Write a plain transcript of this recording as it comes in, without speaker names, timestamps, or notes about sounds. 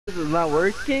Is it not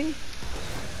working?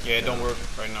 Yeah, it don't work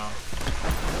right now.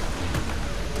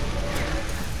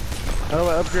 How do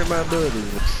I upgrade my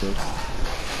abilities?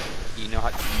 You know how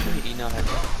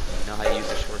to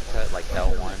use a shortcut like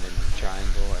L1 and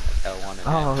triangle or L1 and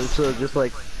Oh, X. so just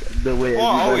like the way Oh,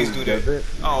 I always everybody do does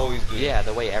that. it? I always do that. Yeah,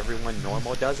 the way everyone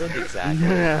normal does it. Exactly.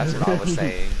 Yeah. That's what I was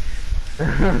saying.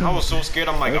 I was so scared.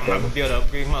 I'm like, I'm not Okay. gonna be able to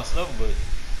upgrade my stuff, but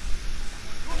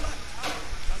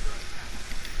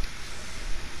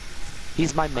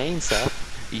He's my main, Seth.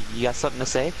 You got something to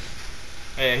say?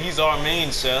 yeah, he's our main,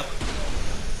 Seth.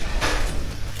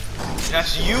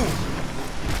 That's you.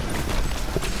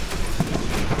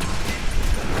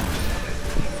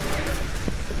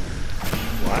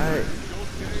 Why?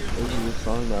 What is this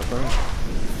song about, bro?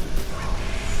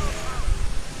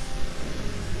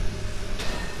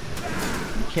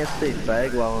 You can't say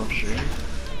fag while I'm streaming.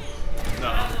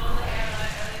 Nuh-uh.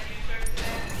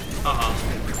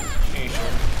 Ain't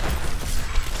sure.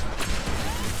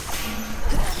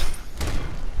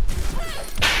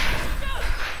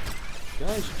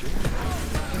 Guys,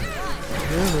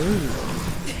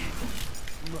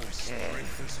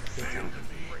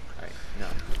 Alright, no.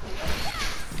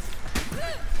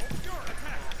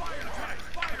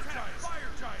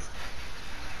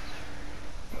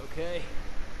 Okay.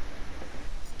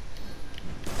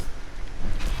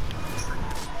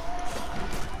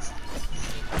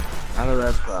 How did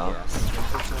that sound?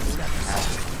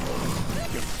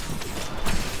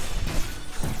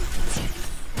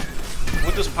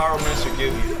 What does Pyromancer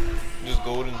give you? Just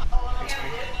golden XP?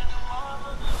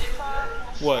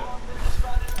 What?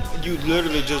 You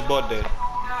literally just bought that.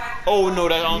 Oh no,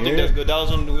 that I don't think that's good. That was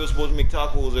when we were supposed to make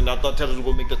tacos, and I thought Taylor was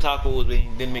gonna make the tacos, but he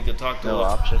didn't make the tacos. No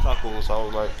option. Tacos. So I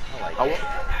was like, I like it.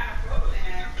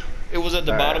 It was at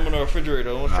the bottom of the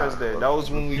refrigerator. Don't stress that. That was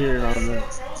when we. Here on the...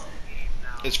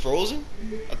 It's frozen?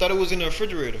 I thought it was in the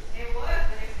refrigerator.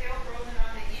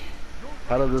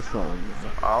 How does this sound?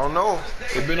 I don't know.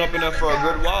 It's been up in there for a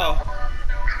good while.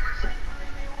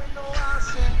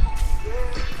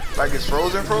 Like it's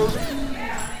frozen?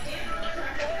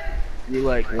 You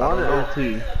like one or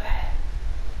two?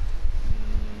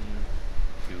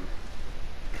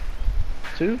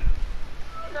 Two?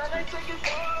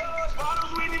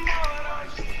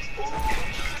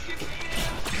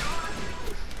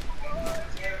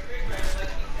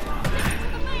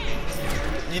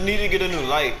 You need to get a new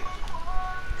light.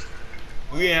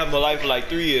 We ain't have my light for like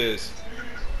 3 years.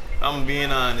 I'm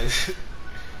being honest.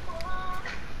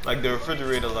 Like the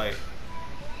refrigerator light.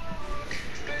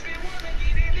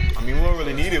 I mean, we don't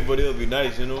really need it, but it'll be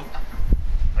nice, you know?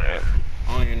 I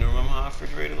don't even remember how a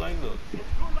refrigerator light look.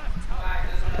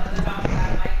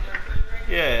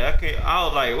 Yeah, I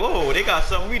was like, whoa, they got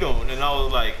something we don't. And I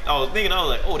was like, oh, they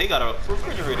got a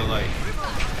refrigerator light.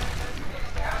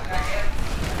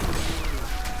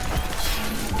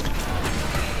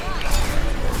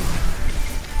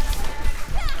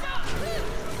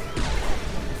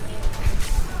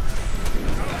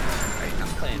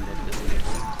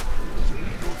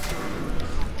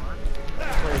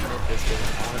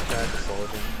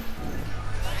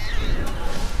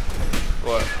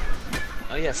 What?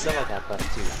 Oh yeah, Stella got buff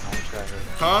too. I want to try her.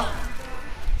 Huh?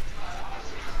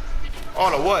 Oh,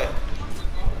 the what?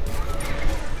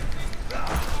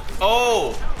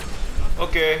 Oh!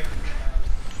 Okay.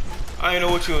 I didn't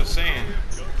know what you were saying.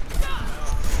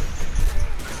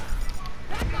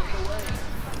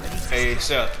 Hey,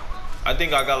 Seth. I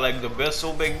think I got like the best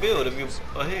so big build if you're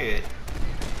ahead.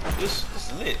 This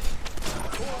is lit.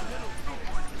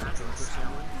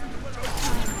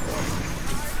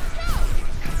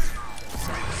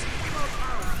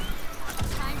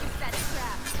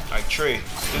 Like Trey,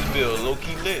 this build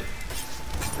low-key lit.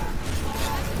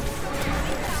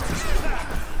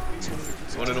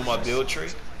 You wanna know my build, Trey?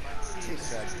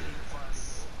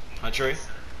 Huh, Trey?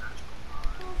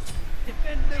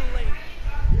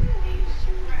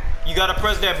 You gotta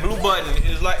press that blue button. It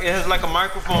has like a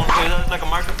microphone. It has like a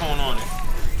microphone on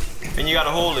it, and you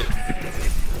gotta hold it.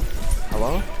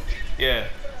 Hello? Yeah.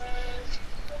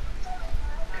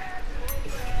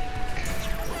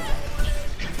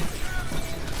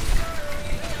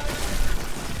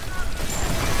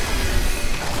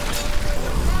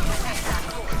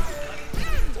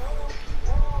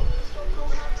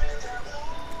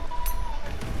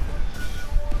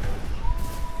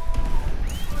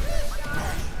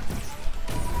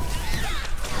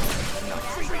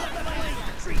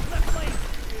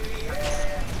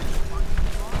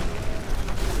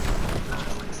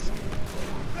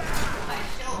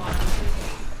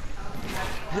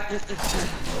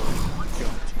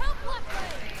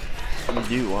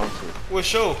 You do want to. What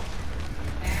show?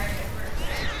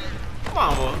 Come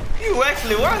on, mama. You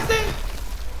actually watched that?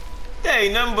 That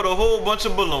ain't nothing but a whole bunch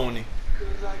of baloney.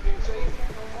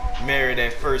 Married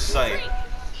at first sight.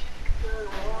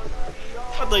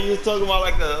 I thought you was talking about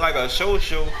like a show.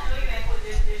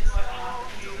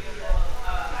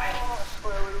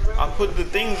 I put the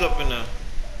things up in there.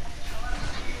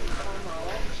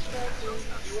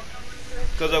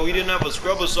 Cause we didn't have a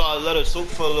scrubber, so I let it soak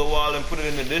for a little while and put it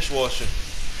in the dishwasher.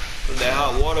 Cause that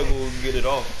hot water will get it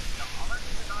off.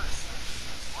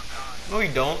 No,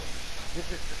 you don't.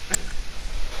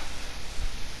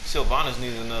 Sylvanas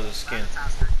needs another skin.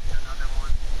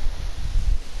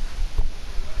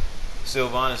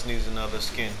 Sylvanas needs another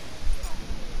skin.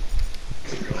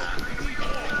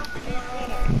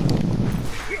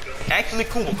 Actually,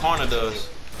 Kumakarna does.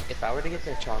 If I were to get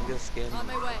the Chonga skin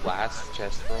last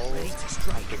chest roll,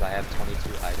 because I have 22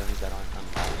 items that aren't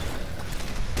unlocked,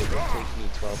 it would take me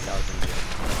 12,000 gems.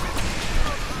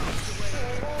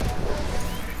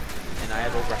 And I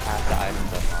have over half the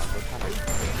items unlocked. What kind of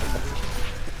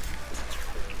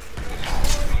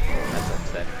that's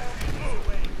upsetting.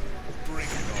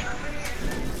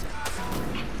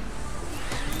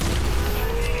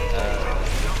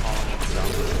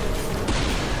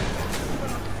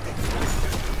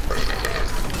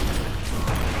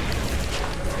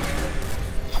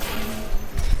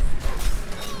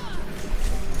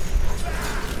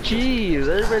 Jeez,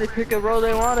 everybody pick a role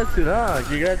they wanted to, huh?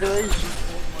 Congratulations.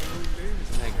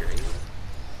 Isn't that great?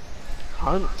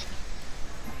 Hunt.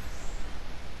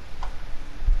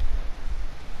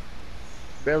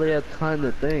 Barely had time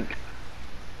to think.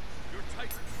 Your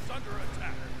Titan is under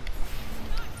attack.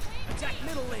 Attack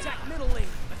middle lane. Attack middle lane.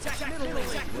 Attack middle lane.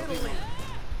 Attack middle lane.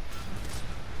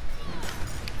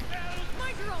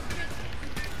 Mind your own business.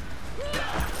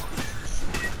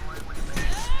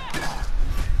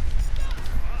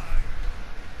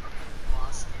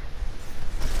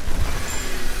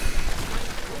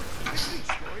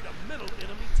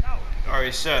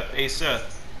 Alright, Seth. Hey,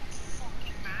 Seth.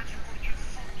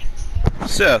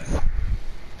 Seth.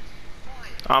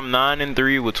 I'm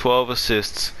 9-3 with 12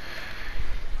 assists.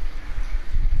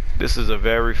 This is a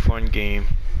very fun game.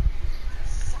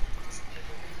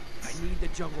 I need the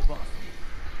jungle buff.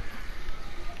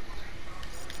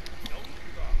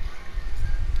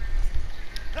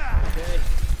 Okay.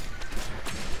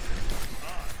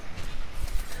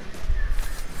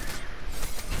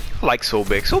 I like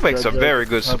Sobek. Sobek's a very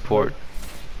good support.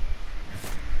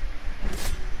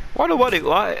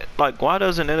 Why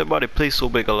doesn't anybody play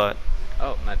Sobek a lot?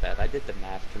 Oh, my bad. I did the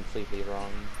math completely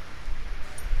wrong.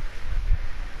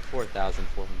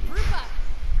 4,400.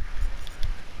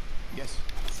 Yes.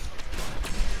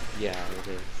 Yeah, it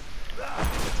is.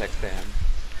 Protect fam.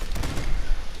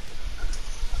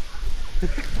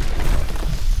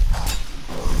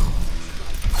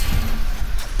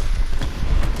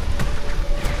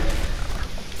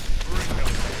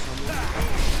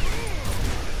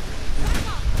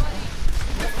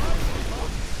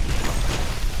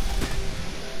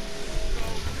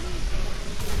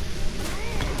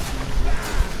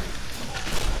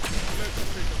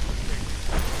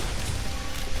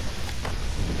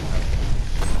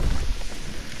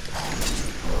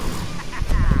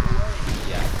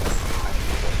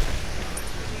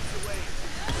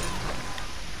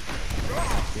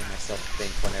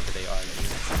 Think whenever they argue.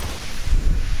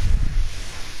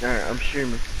 Alright, I'm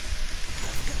streaming.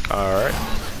 Alright.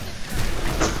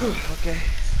 Okay.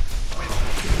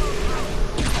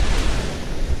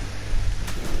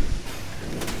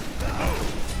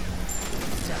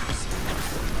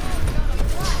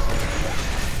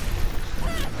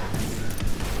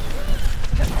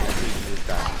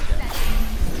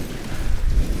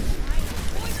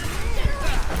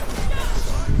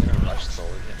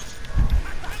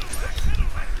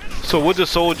 So what does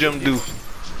Soul Gem do?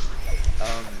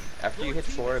 After you hit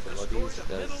 4 abilities, it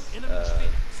does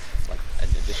like an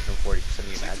additional 40% of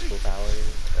your magical power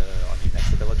on your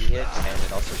next ability hit, and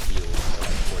it also heals for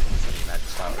like 40% of your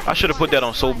magical power. I should have put that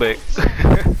on Sobek.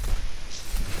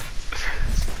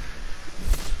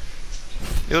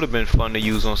 It would have been fun to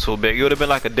use on Sobek. It would have been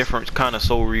like a different kind of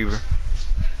Soul Reaver.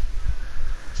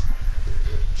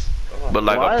 But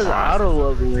like why is auto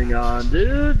leveling on,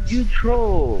 dude? You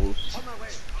trolls.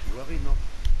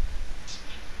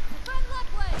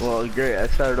 Well, great. I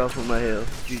started off with my heal.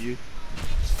 GG.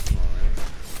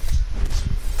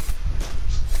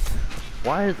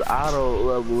 Why is auto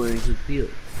leveling his heal?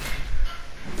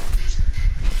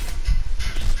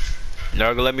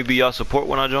 Y'all gonna let me be y'all support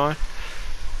when I join?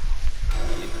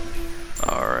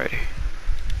 Alrighty.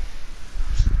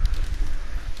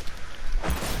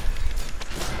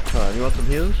 You want some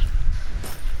heals?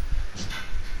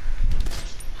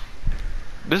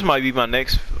 This might be my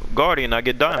next Guardian. I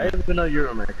get I diamond. didn't even know you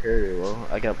were my carrier. Well,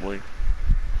 I got blink.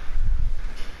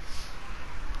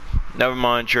 Never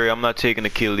mind, Cherry. I'm not taking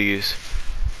Achilles.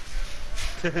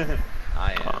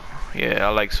 I am. Yeah, I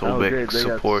like Oh, Sobek great. They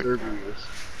got support. Cerberus.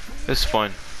 It's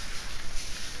fun.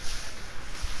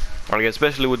 Like,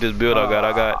 especially with this build I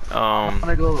got I'm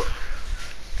gonna go.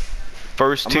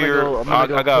 first I'm gonna tier. go- I'm gonna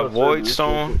go I got kill Void Cerberus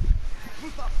Stone.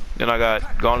 Then I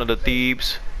got Gauntlet of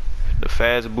Thebes, the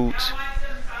Fast Boots,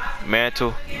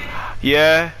 Mantle.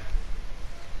 Yeah,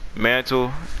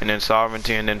 Mantle, and then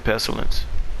Sovereignty, and then Pestilence.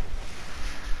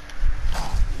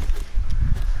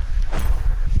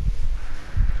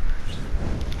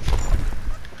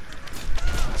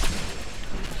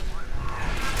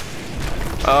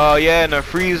 Yeah, in the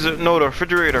freezer, no, the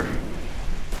refrigerator.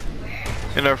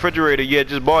 In the refrigerator, yeah,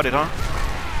 just bought it, huh?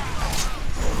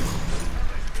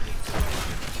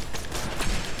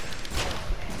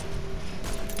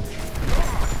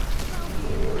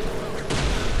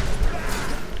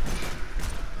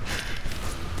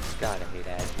 God, I hate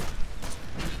that.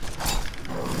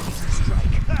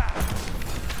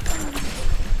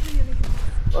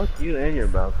 Fuck you and your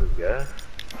bounces, guy.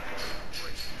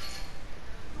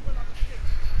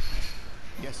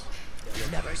 Yes. You'll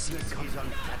never see it come on.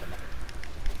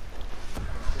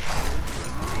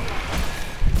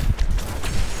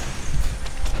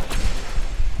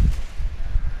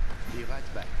 Be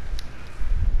right back.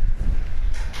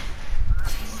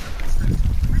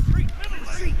 Retreat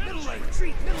middle lane.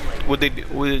 Retreat middle lane. What did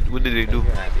they do?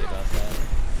 You're happy about that.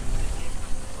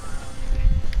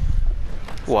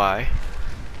 Why?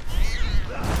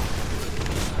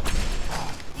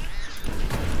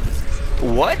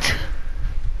 What?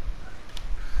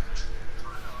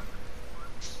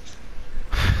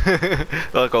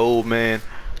 Like an old man.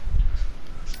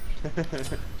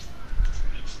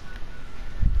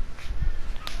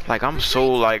 Like I'm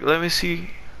so like, let me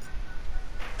see.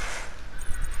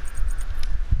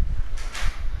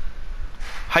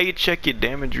 How you check your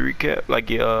damage recap? Like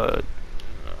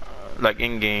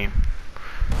in game.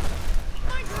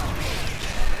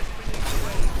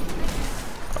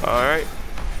 Alright.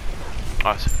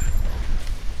 Awesome.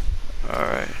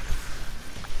 Alright.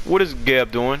 What is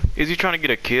Gab doing? Is he trying to get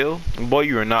a kill? Boy,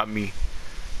 you are not me.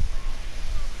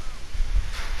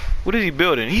 What is he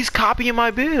building? He's copying my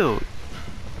build.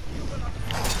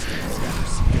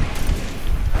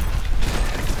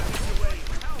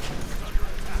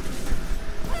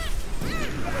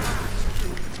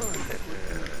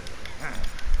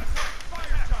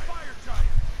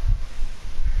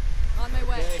 On my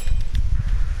way.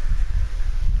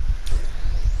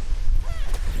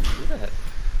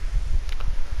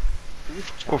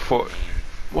 Go for it.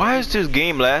 Why is this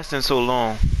game lasting so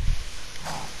long?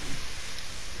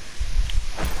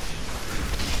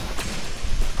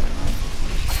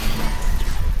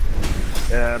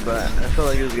 Yeah, but I felt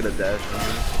like he was gonna dash.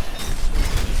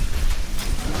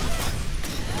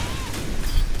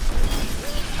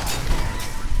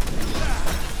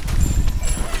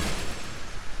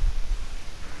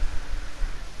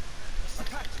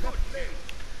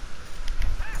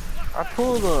 I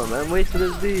pulled him and wasted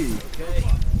his B.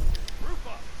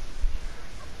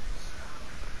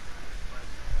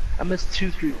 I missed 2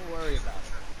 3. Don't worry about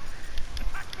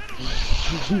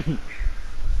it.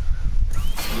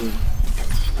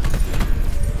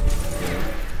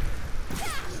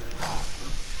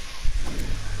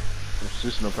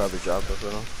 Susan will probably drop us,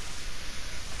 I don't know.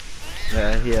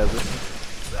 Yeah, he has it.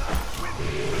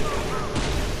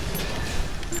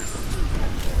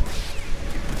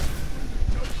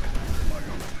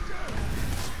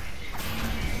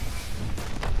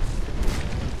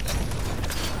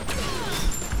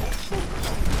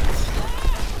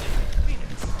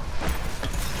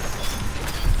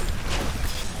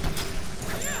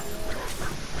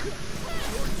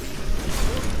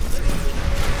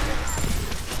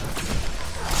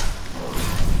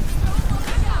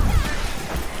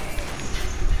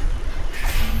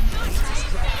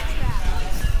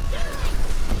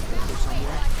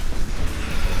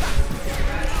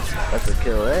 That's a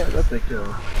kill, eh? That's a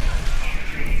kill.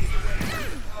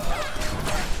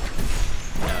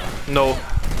 No.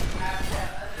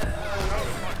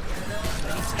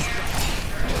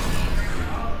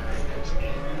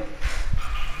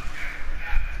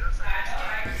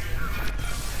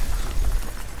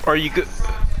 Or you could,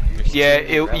 yeah,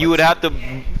 you would have to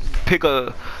pick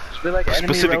a Just be like enemy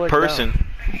specific relic person.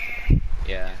 down.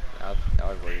 Yeah, that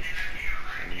would work.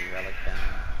 Enemy relic down.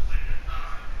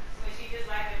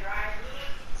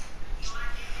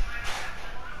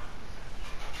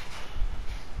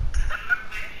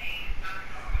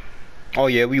 Oh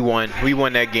yeah, we won. We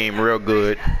won that game real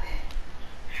good.